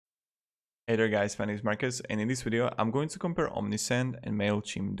Hey there guys, my name is Marcus, and in this video I'm going to compare Omnisend and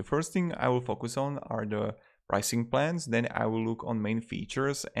Mailchimp. The first thing I will focus on are the pricing plans, then I will look on main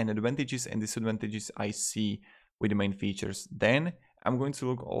features and advantages and disadvantages I see with the main features. Then I'm going to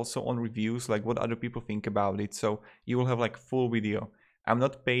look also on reviews, like what other people think about it, so you will have like full video. I'm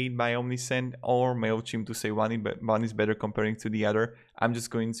not paid by Omnisend or Mailchimp to say one is better comparing to the other. I'm just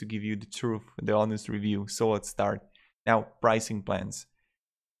going to give you the truth, the honest review. So let's start. Now, pricing plans.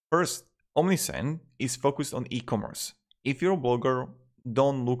 First, Omnisend is focused on e-commerce. If you're a blogger,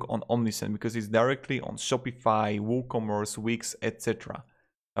 don't look on Omnisend because it's directly on Shopify, WooCommerce, Wix, etc.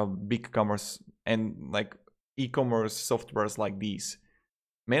 Big commerce and like e-commerce softwares like these.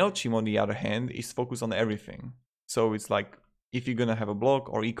 Mailchimp, on the other hand, is focused on everything. So it's like if you're gonna have a blog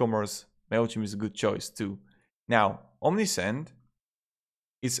or e-commerce, Mailchimp is a good choice too. Now, Omnisend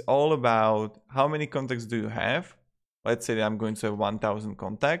is all about how many contacts do you have. Let's say that I'm going to have 1,000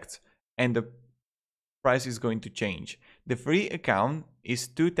 contacts. And the price is going to change. The free account is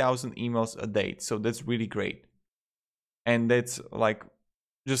 2,000 emails a day, so that's really great. And that's like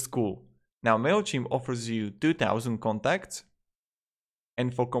just cool. Now Mailchimp offers you 2,000 contacts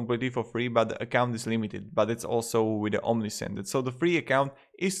and completely for free, but the account is limited, but it's also with the Omnisend. So the free account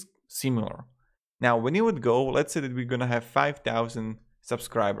is similar. Now when you would go, let's say that we're gonna have 5,000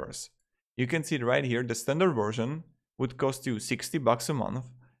 subscribers. You can see right here, the standard version would cost you $60 a month,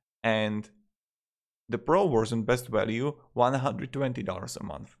 and the pro version, best value, $120 a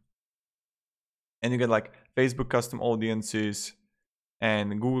month. And you get like Facebook custom audiences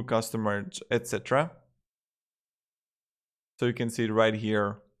and Google customers, etc. So you can see it right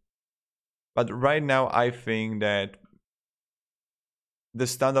here. But right now I think that the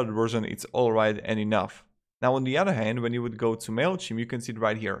standard version is all right and enough. Now on the other hand, when you would go to Mailchimp, you can see it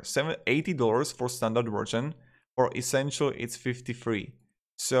right here, $80 for standard version. For essential, it's $53.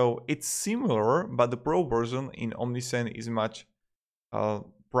 So it's similar, but the pro version in Omnisend is much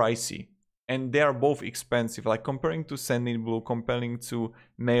pricey. And they are both expensive, like comparing to Sendinblue, comparing to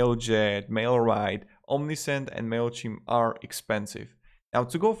Mailjet, MailRite, Omnisend and Mailchimp are expensive. Now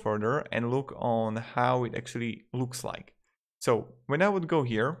to go further and look on how it actually looks like. So when I would go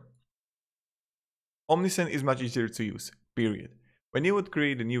here, Omnisend is much easier to use, period. When you would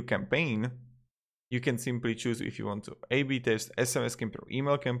create a new campaign, you can simply choose if you want to A/B test, SMS campaign, or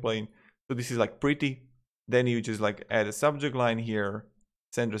email campaign. So this is like pretty. Then you just like add a subject line here,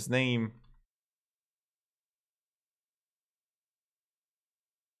 sender's name.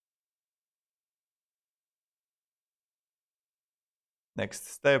 Next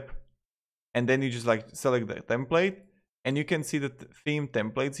step. And then you just like select the template. And you can see the theme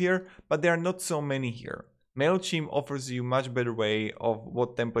templates here, but there are not so many here. Mailchimp offers you much better way of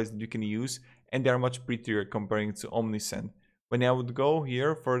what templates that you can use, and they are much prettier comparing to Omnisend. When I would go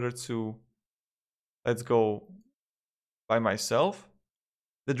here further to, let's go by myself,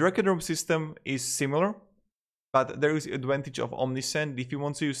 the drag and drop system is similar, but there is advantage of Omnisend. If you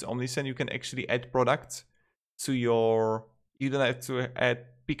want to use Omnisend, you can actually add products to your, you don't have to add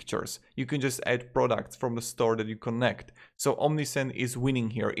pictures. You can just add products from the store that you connect. So Omnisend is winning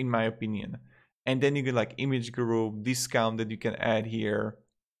here, in my opinion. And then you get like image group, discount that you can add here.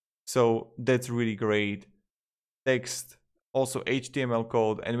 So that's really great. Text, also HTML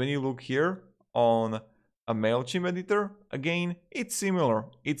code. And when you look here on a Mailchimp editor, again, it's similar.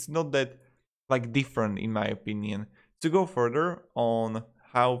 It's not that like different in my opinion. To go further on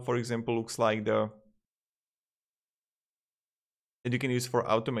how, for example, looks like the that you can use for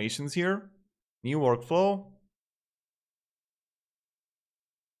automations here, new workflow.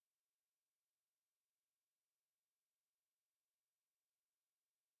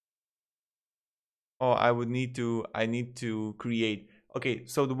 Oh, I need to create. Okay,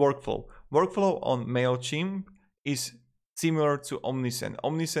 so the workflow on Mailchimp is similar to Omnisend.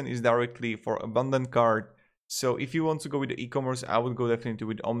 Omnisend is directly for abundant cart. So if you want to go with the e-commerce, I would go definitely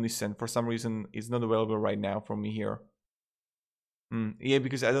with Omnisend. For some reason, it's not available right now for me here. Yeah,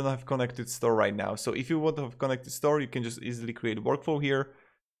 because I don't have connected store right now. So if you want to have connected store, you can just easily create a workflow here,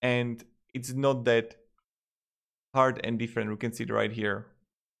 and it's not that hard and different. We can see it right here.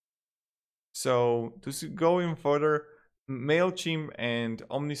 So to go in further, Mailchimp and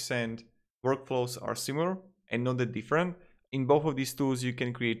Omnisend workflows are similar and not that different. In both of these tools, you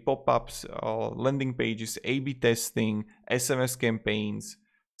can create pop-ups, landing pages, A/B testing, SMS campaigns.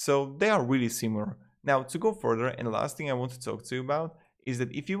 So they are really similar. Now to go further, and the last thing I want to talk to you about is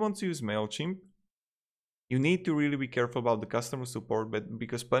that if you want to use Mailchimp, you need to really be careful about the customer support, but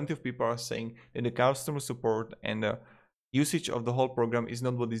because plenty of people are saying that the customer support and the usage of the whole program is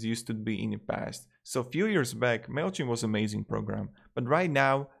not what it used to be in the past. So a few years back, Mailchimp was an amazing program, but right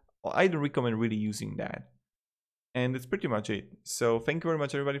now I don't recommend really using that. And that's pretty much it. So thank you very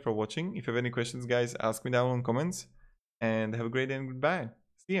much everybody for watching. If you have any questions, guys, ask me down in comments. And have a great day and goodbye.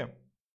 See ya.